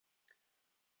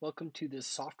Welcome to this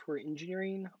software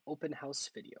engineering open house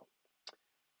video.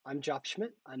 I'm Job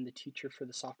Schmidt. I'm the teacher for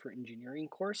the software engineering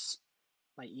course.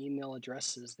 My email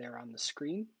address is there on the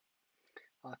screen.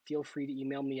 Feel free to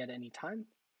email me at any time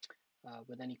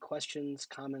with any questions,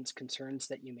 comments, concerns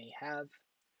that you may have.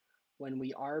 When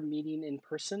we are meeting in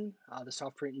person, the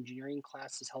software engineering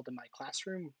class is held in my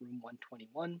classroom, room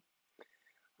 121.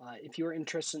 If you are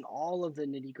interested in all of the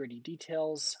nitty-gritty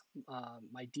details,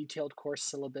 my detailed course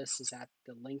syllabus is at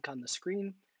the link on the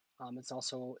screen. It's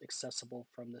also accessible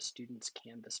from the student's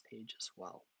Canvas page as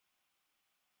well.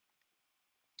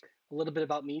 A little bit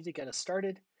about me to get us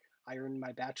started. I earned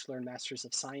my Bachelor and Master's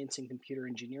of Science in Computer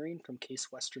Engineering from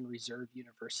Case Western Reserve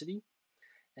University,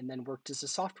 and then worked as a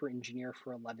software engineer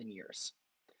for 11 years.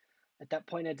 At that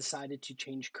point, I decided to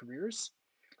change careers,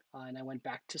 and I went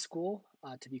back to school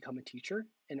to become a teacher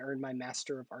and earned my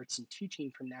Master of Arts in Teaching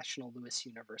from National Louis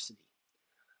University.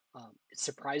 It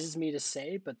surprises me to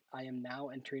say, but I am now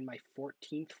entering my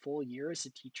 14th full year as a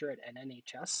teacher at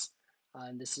NNHS,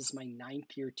 and this is my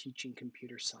 9th year teaching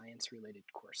computer science related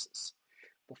courses.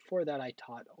 Before that, I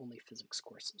taught only physics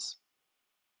courses.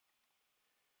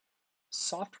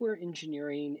 Software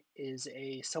engineering is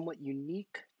a somewhat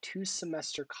unique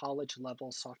two-semester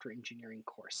college-level software engineering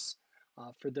course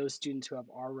for those students who have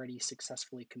already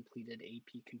successfully completed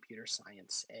AP Computer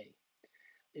Science A.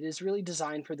 It is really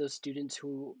designed for those students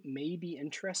who may be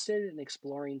interested in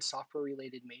exploring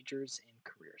software-related majors and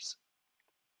careers.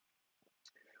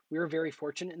 We are very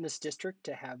fortunate in this district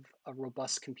to have a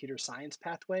robust computer science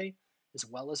pathway, as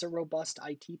well as a robust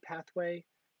IT pathway.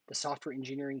 The software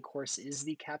engineering course is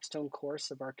the capstone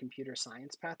course of our computer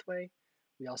science pathway.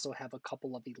 We also have a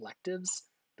couple of electives,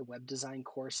 the web design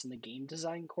course and the game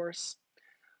design course.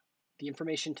 The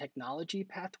information technology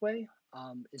pathway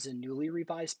is a newly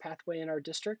revised pathway in our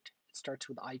district. It starts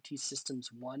with IT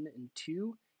Systems 1 and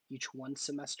 2, each one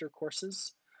semester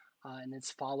courses. And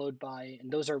it's followed by, and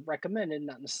those are recommended,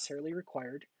 not necessarily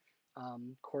required,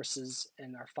 courses,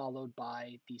 and are followed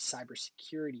by the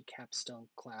cybersecurity capstone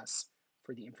class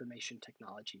for the information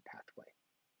technology pathway.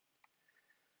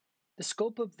 The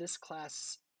scope of this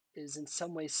class is in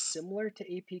some ways similar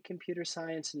to AP Computer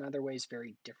Science, in other ways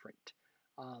very different.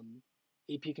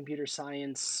 AP Computer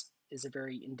Science is a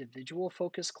very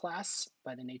individual-focused class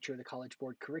by the nature of the College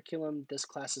Board curriculum. This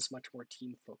class is much more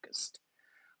team-focused.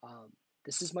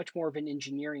 This is much more of an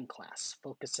engineering class,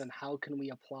 focused on how can we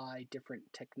apply different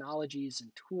technologies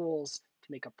and tools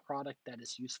to make a product that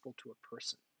is useful to a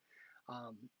person.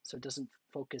 So it doesn't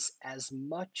focus as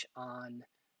much on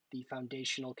the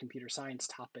foundational computer science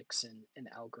topics and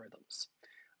algorithms.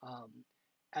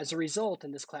 As a result,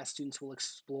 in this class, students will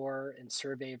explore and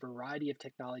survey a variety of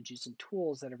technologies and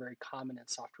tools that are very common in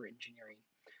software engineering.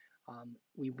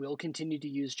 We will continue to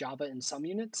use Java in some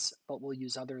units, but we'll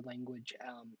use other language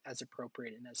as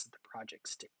appropriate and as the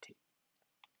projects dictate.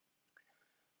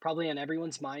 Probably on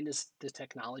everyone's mind is the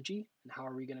technology and how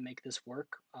are we going to make this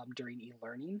work during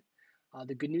e-learning.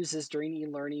 The good news is during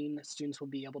e-learning, students will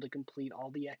be able to complete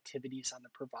all the activities on the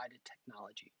provided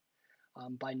technology.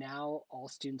 By now, all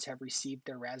students have received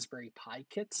their Raspberry Pi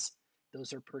kits.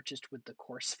 Those are purchased with the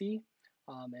course fee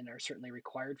and are certainly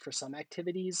required for some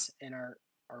activities and are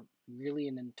really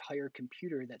an entire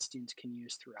computer that students can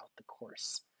use throughout the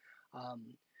course.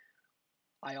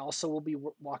 I also will be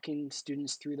walking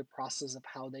students through the process of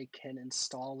how they can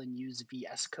install and use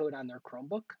VS Code on their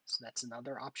Chromebook. So that's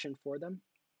another option for them.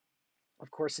 Of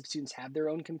course, if students have their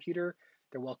own computer,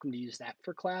 they're welcome to use that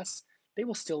for class. They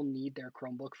will still need their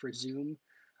Chromebook for Zoom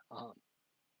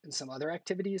and some other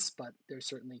activities, but they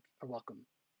certainly are welcome.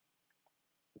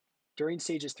 During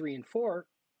stages 3 and 4,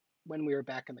 when we are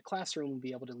back in the classroom, we'll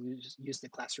be able to use the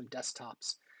classroom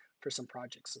desktops for some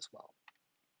projects as well.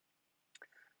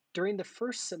 During the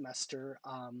first semester,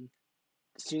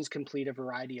 students complete a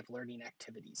variety of learning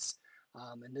activities.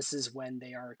 And this is when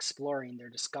they are exploring, they're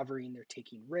discovering, they're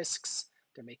taking risks,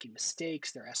 they're making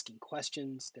mistakes, they're asking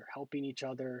questions, they're helping each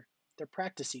other, they're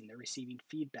practicing, they're receiving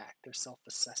feedback, they're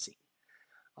self-assessing.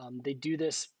 They do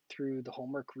this through the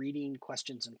homework reading,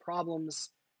 questions and problems.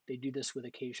 They do this with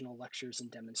occasional lectures and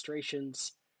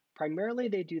demonstrations. Primarily,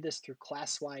 they do this through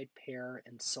class-wide, pair,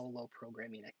 and solo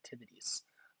programming activities.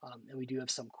 And we do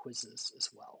have some quizzes as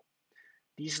well.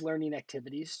 These learning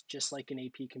activities, just like in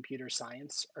AP Computer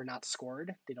Science, are not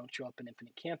scored. They don't show up in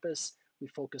Infinite Campus. We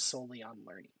focus solely on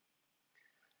learning.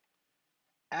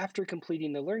 After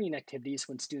completing the learning activities,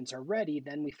 when students are ready,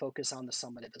 then we focus on the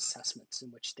summative assessments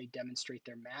in which they demonstrate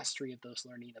their mastery of those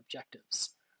learning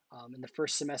objectives. In the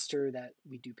first semester that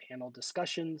we do panel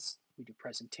discussions, we do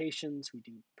presentations, we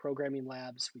do programming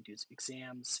labs, we do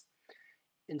exams.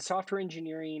 In software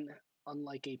engineering,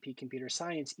 unlike AP Computer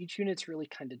Science, each unit's really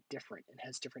kind of different and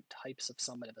has different types of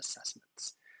summative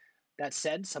assessments. That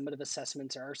said, summative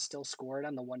assessments are still scored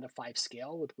on the 1 to 5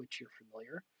 scale with which you're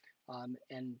familiar,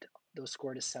 and those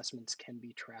scored assessments can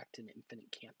be tracked in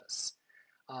Infinite Campus.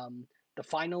 The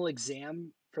final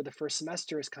exam for the first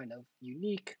semester is kind of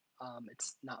unique.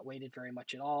 It's not weighted very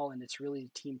much at all, and it's really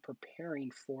the team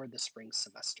preparing for the spring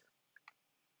semester.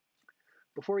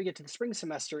 Before we get to the spring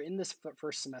semester, in this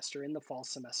first semester, in the fall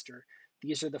semester,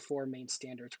 these are the 4 main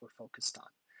standards we're focused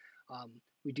on.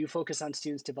 We do focus on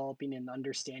students developing and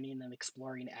understanding and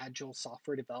exploring agile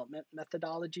software development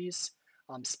methodologies,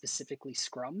 specifically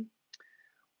Scrum.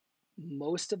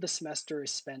 Most of the semester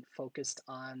is spent focused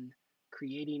on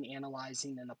creating,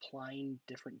 analyzing, and applying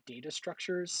different data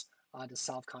structures to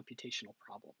solve computational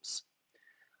problems.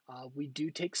 We do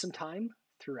take some time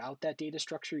throughout that data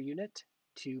structure unit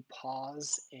to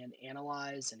pause and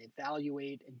analyze and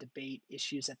evaluate and debate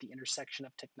issues at the intersection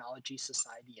of technology,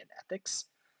 society, and ethics.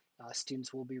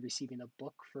 Students will be receiving a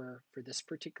book for this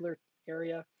particular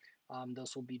area.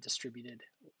 Those will be distributed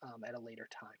at a later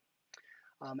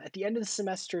time. At the end of the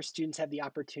semester, students have the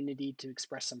opportunity to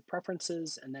express some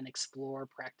preferences and then explore,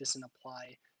 practice, and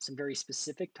apply some very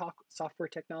specific software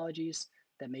technologies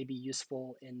that may be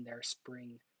useful in their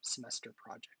spring semester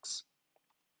projects.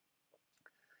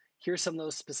 Here are some of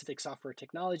those specific software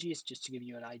technologies, just to give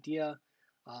you an idea.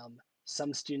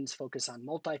 Some students focus on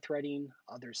multi-threading,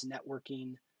 others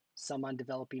networking, some on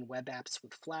developing web apps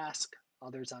with Flask,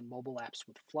 others on mobile apps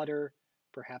with Flutter,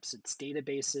 perhaps it's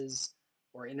databases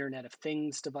or Internet of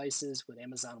Things devices with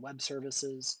Amazon Web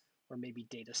Services, or maybe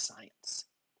data science.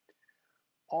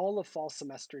 All of fall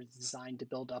semester is designed to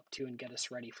build up to and get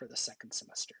us ready for the second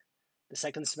semester. The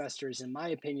second semester is, in my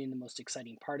opinion, the most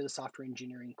exciting part of the software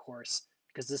engineering course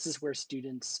because this is where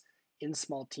students in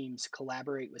small teams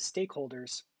collaborate with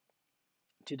stakeholders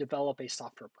to develop a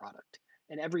software product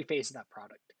and every phase of that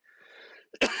product.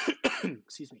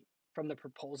 Excuse me, from the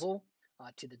proposal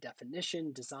to the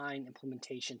definition, design,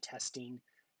 implementation, testing,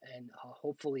 and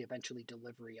hopefully eventually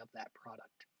delivery of that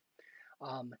product.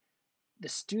 The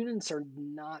students are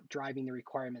not driving the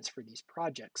requirements for these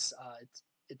projects.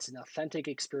 It's an authentic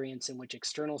experience in which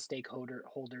external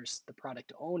stakeholders, the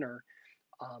product owner,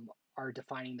 are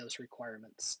defining those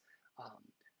requirements.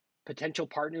 Potential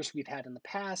partners we've had in the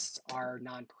past are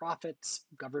nonprofits,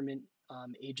 government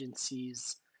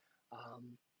agencies,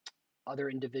 other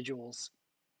individuals.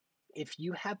 If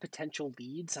you have potential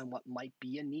leads on what might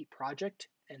be a neat project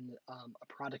and a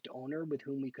product owner with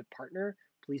whom we could partner,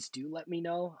 please do let me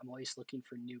know. I'm always looking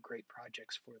for new great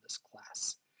projects for this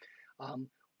class.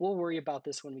 We'll worry about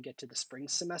this when we get to the spring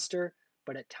semester,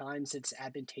 but at times it's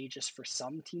advantageous for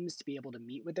some teams to be able to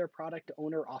meet with their product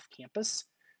owner off campus.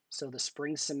 So the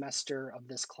spring semester of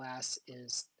this class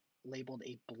is labeled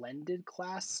a blended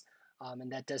class,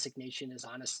 and that designation is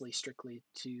honestly strictly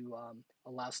to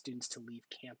allow students to leave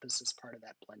campus as part of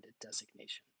that blended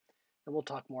designation. And we'll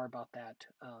talk more about that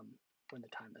when the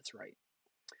time is right.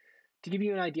 To give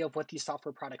you an idea of what these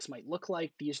software products might look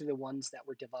like, these are the ones that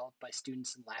were developed by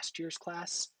students in last year's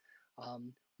class.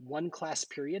 One class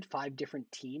period, 5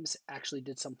 different teams actually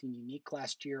did something unique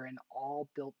last year and all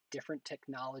built different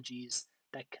technologies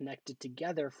that connected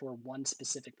together for one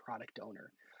specific product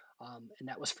owner. And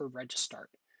that was for Registart.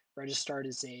 Registart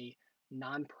is a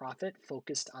nonprofit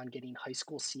focused on getting high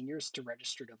school seniors to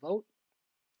register to vote.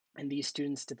 And these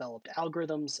students developed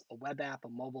algorithms, a web app, a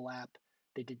mobile app.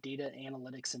 They did data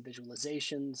analytics and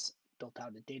visualizations, built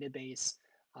out a database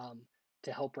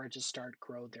to help Registart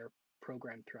grow their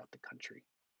program throughout the country.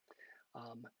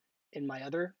 In my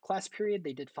other class period,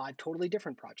 they did 5 totally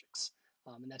different projects,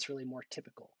 and that's really more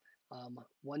typical.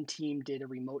 One team did a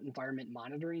remote environment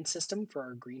monitoring system for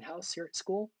our greenhouse here at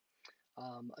school.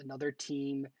 Another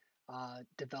team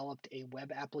developed a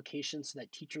web application so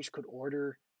that teachers could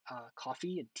order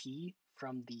coffee and tea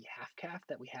from the half calf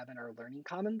that we have in our learning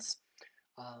commons.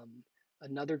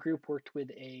 Another group worked with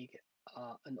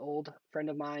an old friend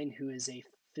of mine who is a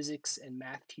physics and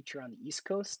math teacher on the East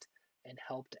Coast and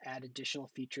helped add additional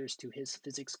features to his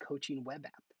physics coaching web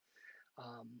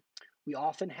app. We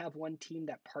often have one team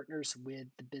that partners with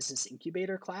the business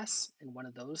incubator class in one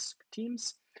of those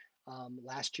teams.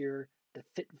 Last year, the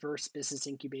Fitverse business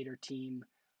incubator team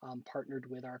partnered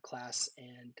with our class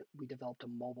and we developed a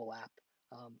mobile app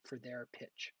for their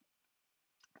pitch.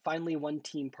 Finally, one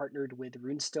team partnered with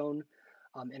Runestone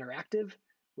Interactive,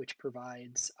 which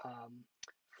provides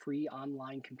free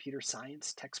online computer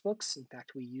science textbooks. In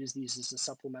fact, we use these as a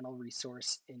supplemental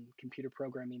resource in Computer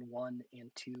Programming 1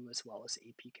 and 2, as well as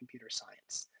AP Computer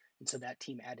Science. And so that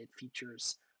team added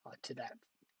features to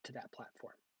that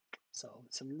platform. So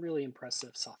some really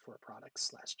impressive software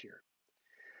products last year.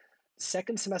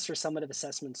 Second semester summative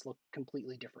assessments look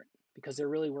completely different because they're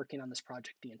really working on this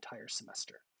project the entire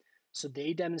semester. So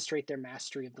they demonstrate their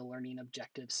mastery of the learning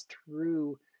objectives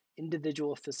through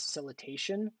individual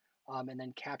facilitation and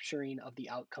then capturing of the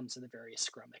outcomes of the various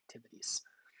Scrum activities.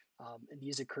 And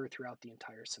these occur throughout the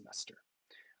entire semester.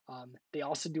 They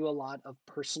also do a lot of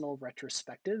personal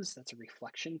retrospectives. That's a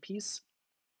reflection piece.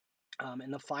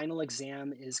 And the final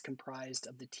exam is comprised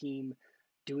of the team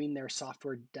doing their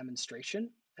software demonstration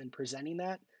and presenting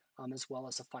that, as well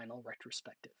as a final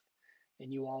retrospective.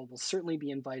 And you all will certainly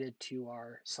be invited to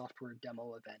our software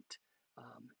demo event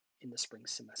in the spring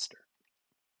semester.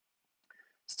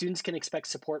 Students can expect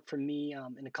support from me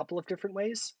in a couple of different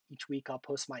ways. Each week I'll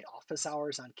post my office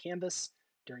hours on Canvas.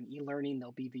 During e-learning,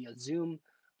 they'll be via Zoom.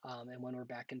 And when we're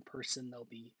back in person, they'll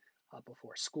be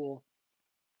before school.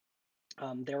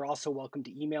 They're also welcome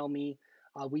to email me.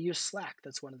 We use Slack.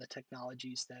 That's one of the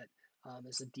technologies that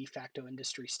is a de facto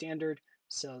industry standard.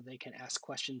 So they can ask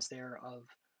questions there of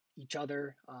each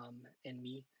other and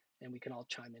me, and we can all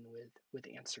chime in with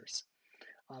answers.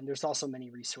 There's also many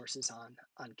resources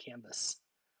on Canvas.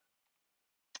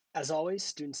 As always,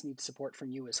 students need support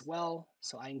from you as well.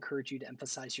 So I encourage you to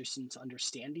emphasize your students'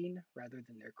 understanding rather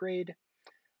than their grade.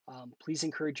 Please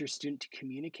encourage your student to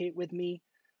communicate with me.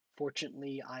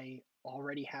 Fortunately, I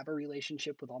already have a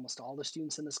relationship with almost all the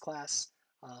students in this class,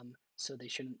 so they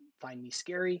shouldn't find me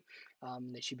scary.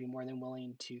 They should be more than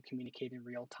willing to communicate in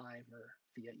real time or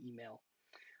via email.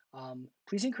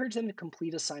 Please encourage them to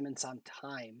complete assignments on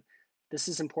time. This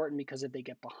is important because if they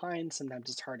get behind, sometimes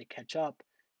it's hard to catch up.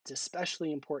 It's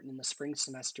especially important in the spring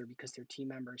semester because their team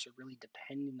members are really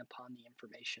depending upon the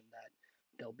information that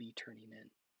they'll be turning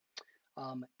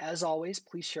in. As always,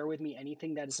 please share with me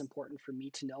anything that is important for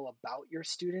me to know about your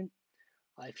student.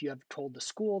 If you have told the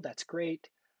school, that's great.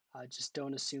 Just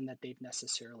don't assume that they've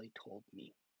necessarily told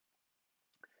me.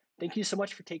 Thank you so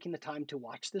much for taking the time to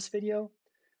watch this video.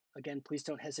 Again, please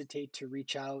don't hesitate to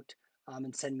reach out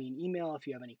and send me an email if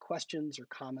you have any questions or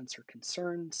comments or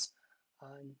concerns.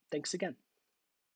 Thanks again.